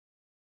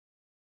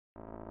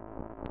My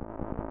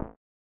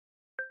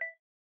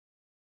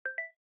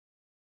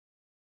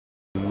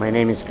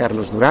name is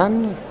Carlos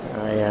Duran.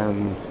 I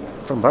am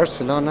from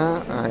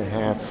Barcelona. I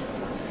have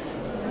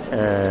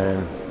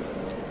a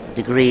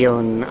degree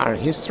on art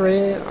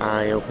history.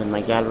 I opened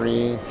my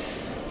gallery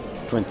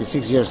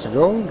 26 years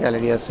ago,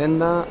 Galeria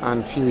Senda,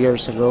 and a few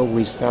years ago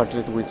we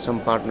started with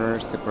some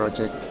partners the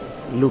project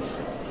Loop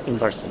in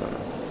Barcelona.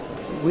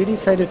 We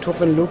decided to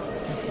open Loop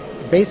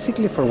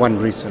basically for one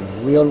reason.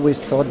 We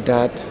always thought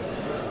that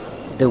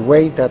the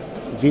way that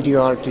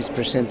video art is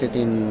presented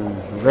in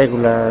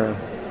regular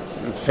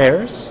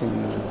fairs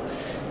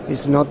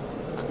is not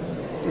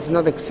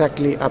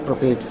exactly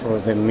appropriate for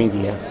the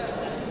media.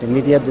 The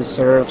media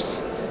deserves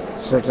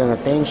certain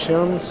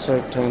attention,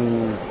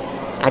 certain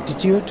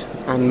attitude,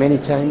 and many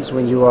times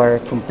when you are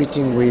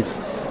competing with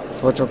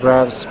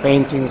photographs,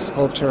 paintings,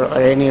 sculpture,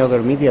 or any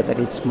other media that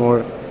it's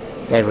more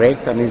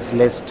direct and is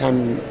less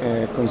time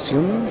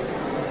consuming,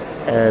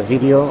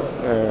 video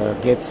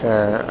gets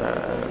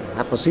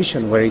a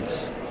position where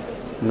it's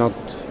not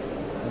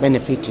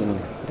benefiting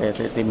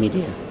the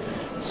media.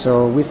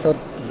 So we thought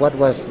what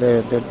was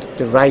the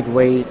right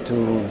way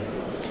to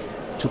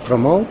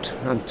promote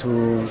and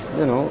to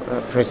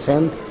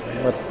present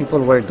what people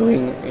were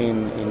doing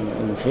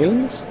in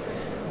films,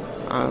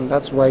 and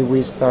that's why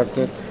we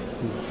started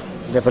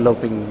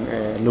developing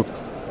Loop.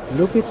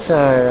 Loop is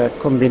a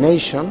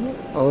combination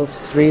of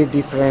three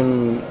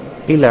different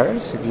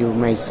pillars, if you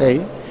may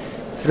say.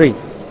 Three.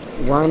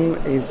 One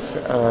is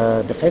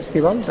the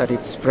festival that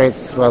it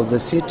spreads throughout the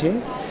city.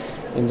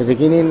 In the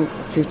beginning,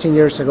 15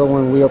 years ago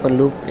when we opened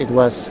Loop, it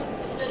was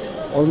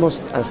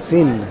almost a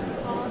sin,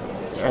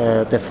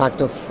 the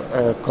fact of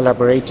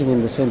collaborating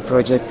in the same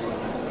project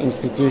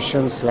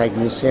institutions like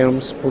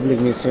museums, public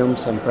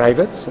museums and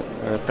private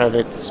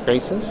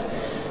spaces,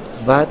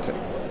 but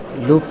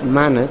Loop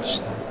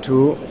managed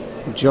to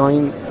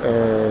join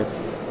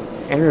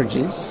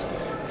energies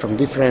from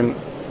different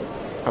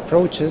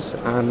approaches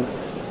and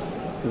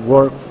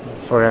work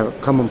for a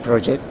common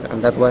project,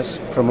 and that was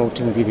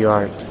promoting video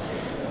art.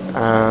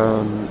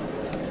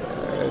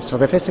 So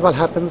the festival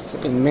happens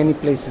in many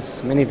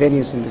places, many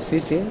venues in the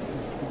city.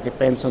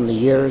 Depends on the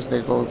years.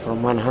 They go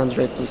from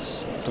 100 to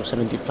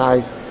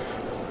 75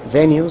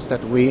 venues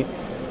that we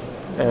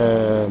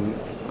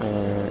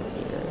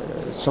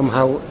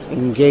somehow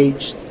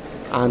engage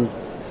and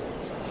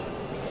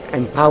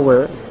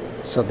empower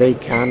so they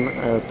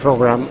can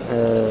program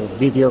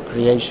video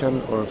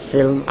creation or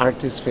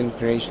artist film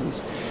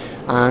creations.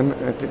 And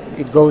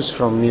it goes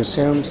from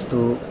museums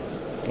to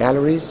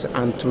galleries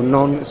and to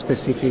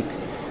non-specific,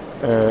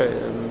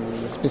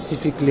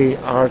 specifically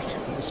art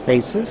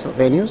spaces or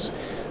venues,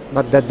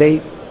 but that they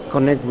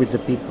connect with the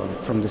people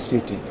from the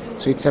city.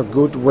 So it's a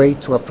good way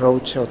to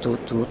approach or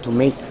to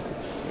make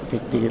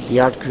the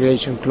art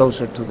creation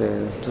closer to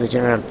the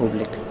general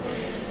public.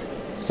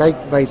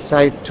 Side by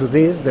side to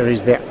this, there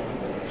is the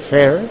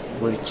fair,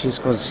 which is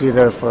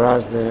considered for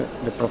us the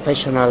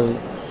professional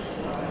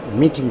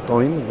meeting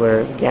point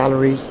where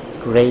galleries,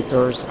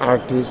 curators,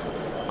 artists,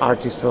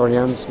 art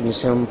historians,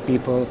 museum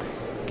people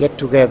get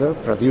together,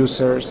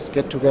 producers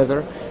get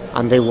together,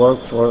 and they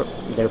work for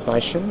their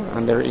passion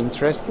and their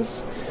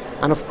interests.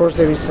 And of course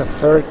there is a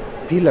third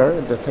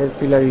pillar. The third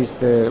pillar is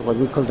what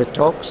we call the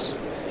talks,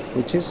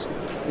 which is,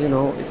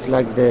 it's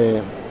like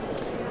the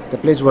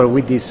place where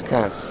we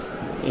discuss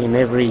in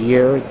every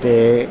year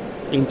the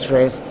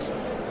interests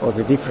or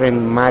the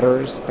different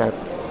matters that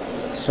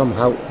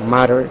somehow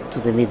matter to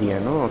the media,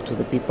 or to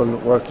the people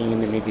working in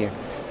the media.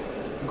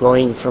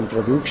 Going from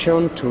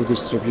production to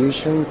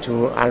distribution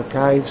to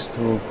archives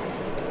to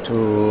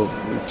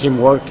team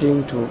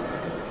working to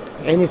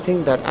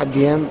anything that at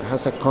the end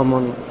has a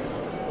common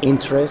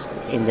interest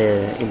in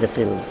the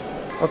field.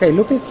 Okay,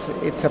 Loop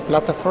it's a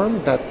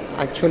platform that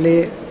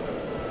actually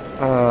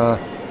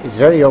is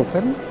very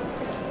open,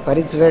 but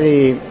it's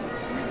very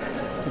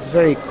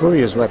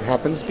curious what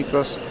happens,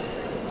 because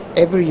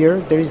every year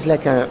there is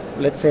like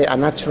let's say a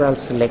natural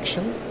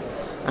selection.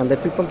 And the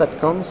people that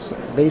comes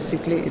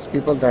basically is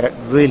people that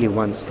really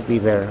wants to be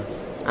there,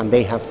 and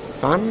they have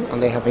fun and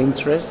they have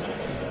interest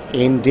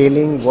in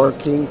dealing,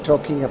 working,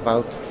 talking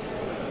about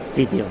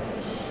video.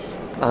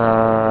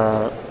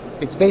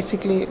 It's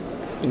basically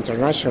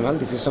international.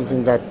 This is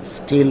something that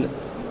still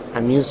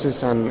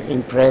amuses and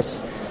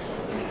impresses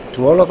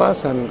to all of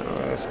us, and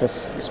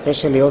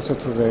especially also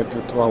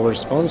to our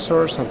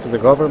sponsors and to the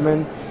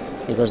government,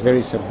 because there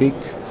is a big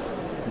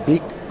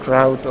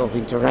crowd of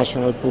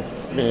international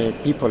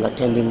people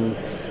attending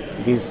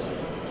this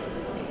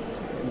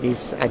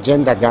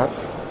agenda gap,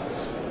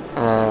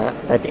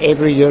 that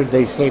every year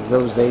they save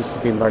those days to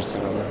be in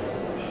Barcelona.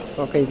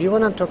 Okay, if you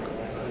want to talk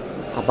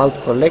about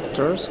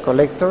collectors,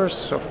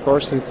 of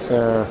course, it's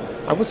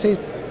I would say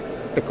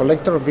the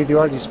collector of video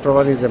art is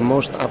probably the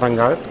most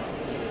avant-garde.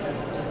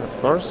 Of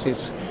course,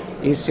 it's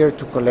easier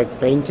to collect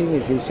painting,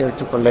 it's easier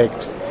to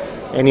collect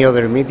any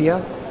other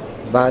media,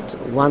 but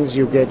once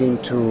you get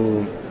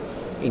into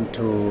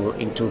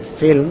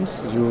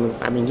films,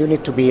 you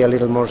need to be a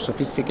little more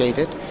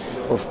sophisticated,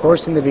 Of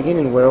course, in the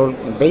beginning, we're all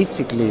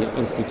basically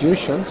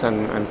institutions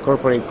and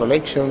corporate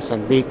collections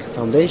and big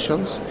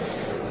foundations,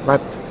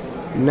 but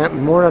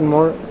more and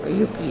more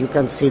you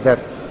can see that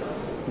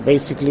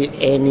basically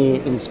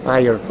any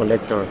inspired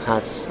collector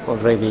has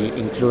already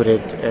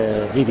included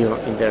video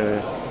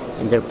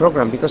in their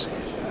program, because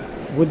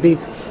it would be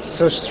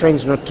so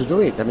strange not to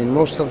do it. I mean,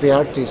 most of the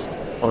artists,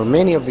 or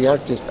many of the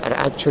artists, are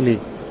actually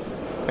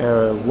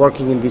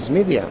working in this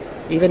media,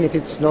 even if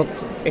it's not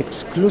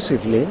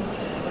exclusively.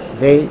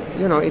 They,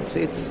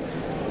 it's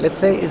let's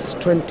say it's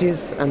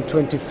 20th and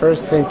 21st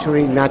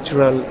century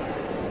natural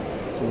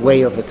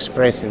way of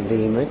expressing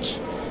the image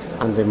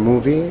and the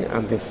movie,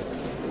 and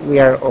we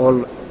are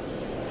all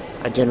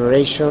a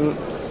generation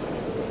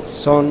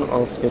son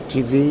of the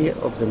TV,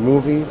 of the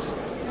movies.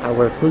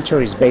 Our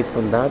culture is based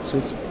on that, so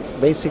it's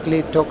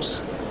basically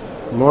talks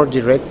more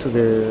direct to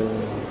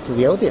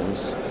the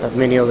audience than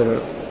many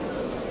other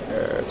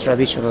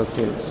traditional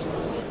fields.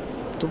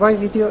 To buy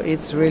video,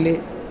 it's really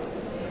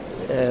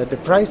the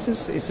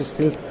prices is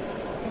still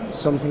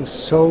something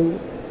so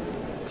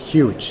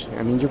huge.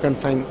 I mean, you can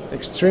find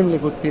extremely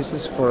good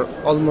pieces for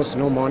almost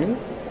no money,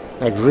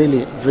 like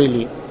really,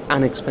 really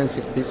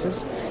inexpensive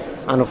pieces,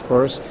 and of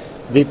course,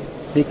 big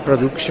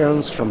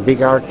productions from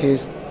big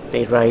artists.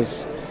 They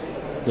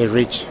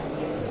reach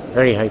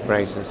very high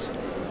prices.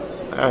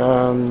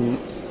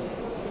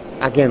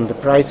 Again, the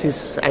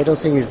prices, I don't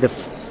think is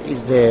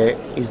the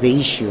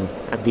issue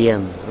at the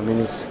end. I mean,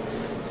 it's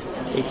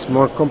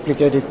more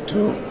complicated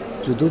to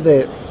do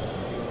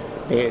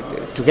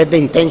to get the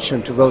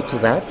intention to go to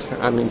that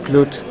and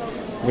include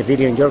the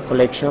video in your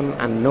collection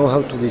and know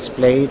how to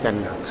display it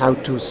and how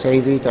to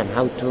save it and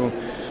how to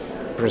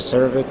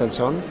preserve it and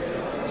so on.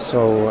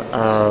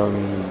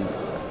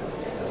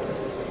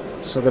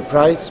 So the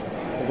price,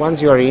 once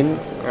you are in,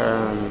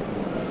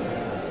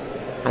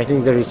 I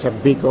think there is a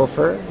big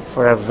offer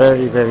for a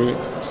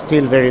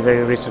still very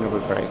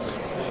reasonable price.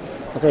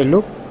 Okay,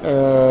 Loop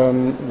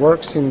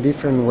works in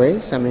different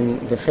ways. I mean,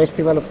 the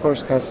festival, of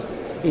course, has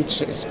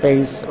each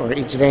space or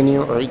each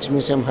venue or each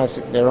museum has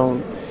their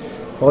own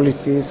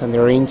policies and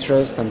their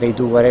interests, and they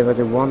do whatever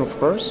they want, of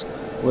course.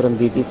 Wouldn't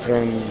be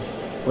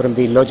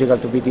logical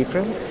to be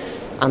different.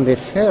 And the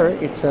fair,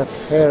 it's a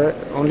fair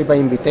only by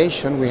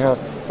invitation. We have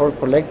 4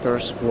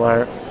 collectors who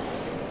are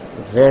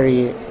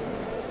very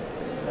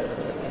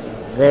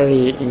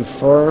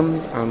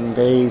informed, and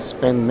they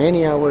spend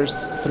many hours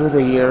through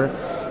the year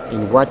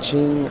in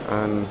watching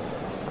and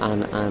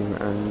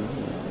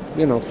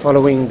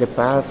following the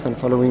path and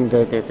following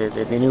the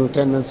new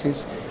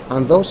tendencies.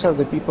 And those are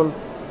the people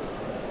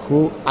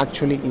who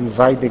actually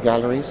invite the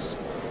galleries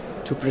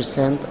to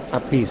present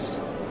a piece,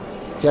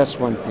 just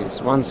one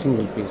piece, one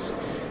single piece.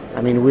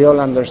 I mean, we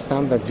all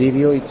understand that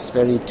video, it's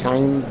very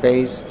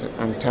time-based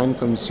and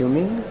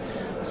time-consuming.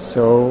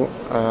 So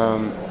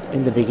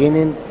in the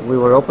beginning, we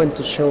were open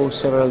to show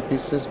several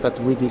pieces, but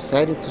we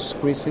decided to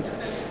squeeze it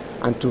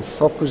and to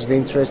focus the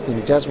interest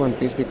in just one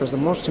piece, because the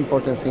most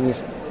important thing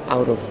is,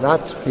 out of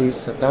that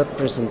piece, of that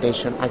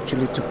presentation,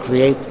 actually to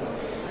create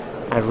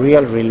a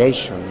real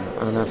relation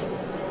and a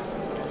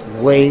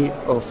way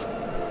of,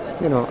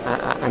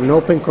 an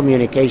open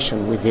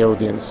communication with the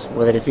audience,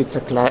 whether if it's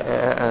a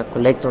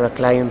collector, a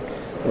client,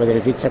 whether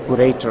if it's a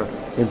curator.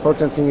 The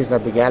important thing is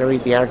that the gallery,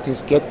 the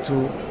artists get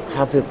to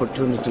have the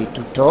opportunity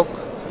to talk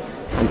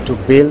and to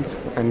build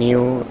a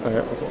new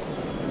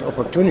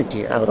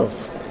opportunity out of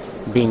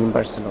being in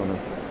Barcelona.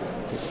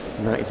 It's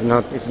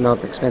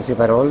not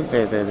expensive at all.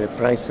 The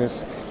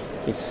prices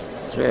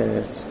it's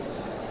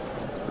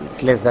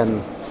less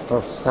than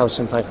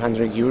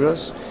 4,500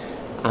 euros,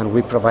 and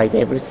we provide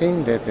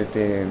everything.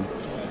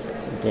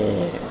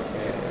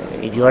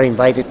 If you are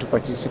invited to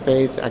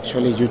participate,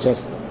 actually you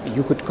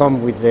could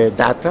come with the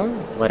data,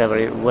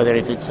 whether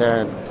if it's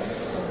a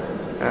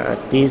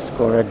disc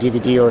or a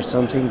DVD or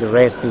something. The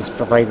rest is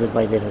provided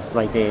by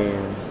the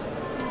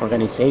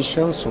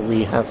organization. So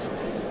we have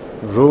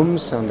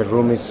rooms, and the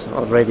room is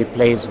already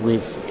placed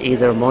with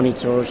either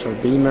monitors or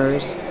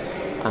beamers,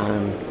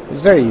 and it's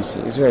very easy.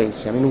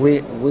 I mean,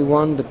 we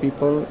want the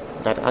people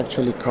that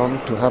actually come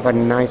to have a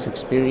nice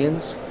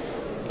experience,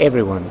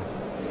 everyone,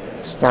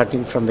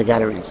 starting from the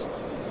galleries.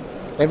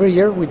 Every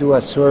year we do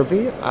a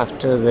survey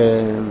after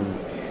the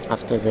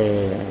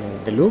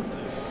Loop,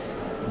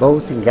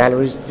 both in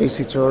galleries,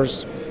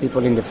 visitors,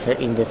 people in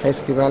the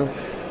festival,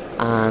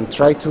 and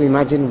try to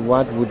imagine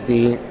what would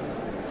be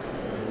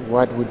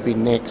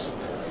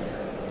next.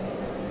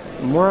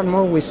 More and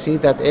more we see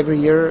that every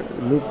year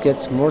Loop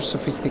gets more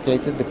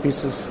sophisticated, the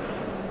pieces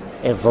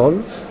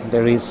evolve,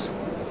 there is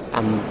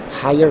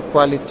higher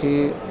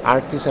quality,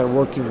 artists are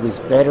working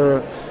with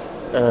better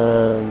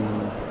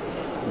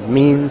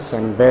means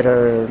and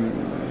better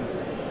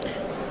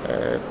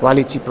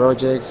quality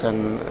projects,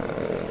 and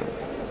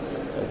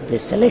the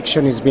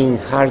selection is being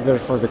harder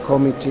for the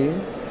committee,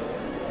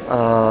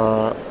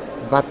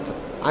 but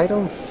I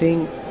don't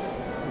think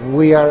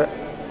we are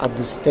at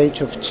the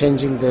stage of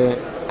changing the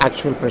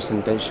actual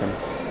presentation.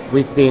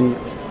 We've been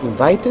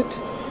invited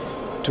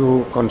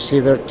to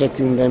consider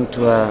taking them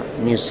to a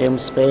museum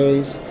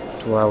space,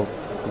 to a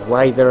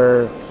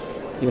wider,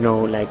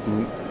 like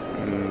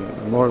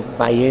more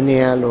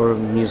biennial or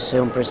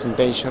museum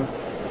presentation.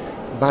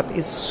 But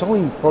it's so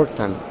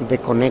important, the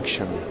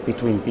connection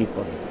between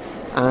people.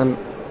 And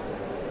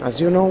as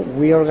you know,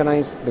 we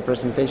organize the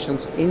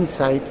presentations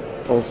inside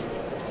of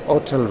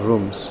hotel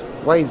rooms.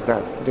 Why is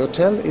that? The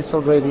hotel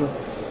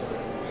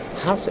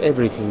has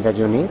everything that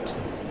you need,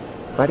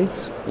 but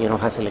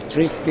has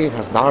electricity,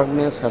 has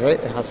darkness,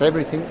 has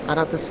everything, and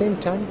at the same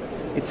time,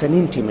 it's an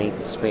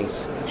intimate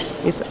space.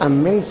 It's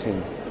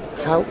amazing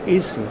how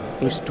easy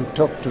it is to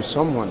talk to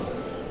someone,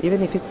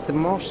 even if it's the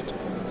most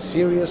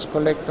serious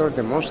collector,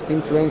 the most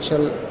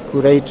influential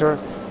curator.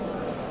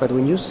 But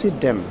when you sit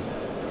them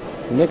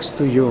next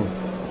to you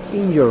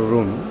in your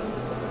room,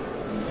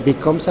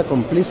 becomes a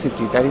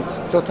complicity that it's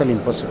totally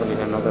impossible in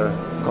another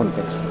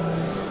context.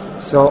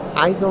 So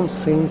I don't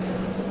think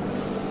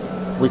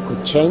we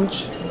could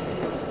change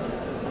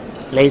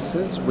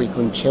places, we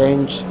could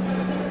change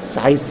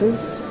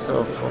sizes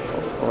or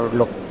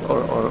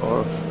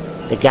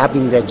the gap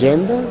in the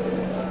agenda,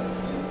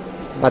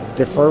 but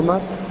the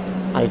format,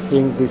 I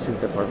think this is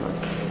the format.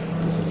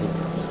 This is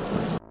it.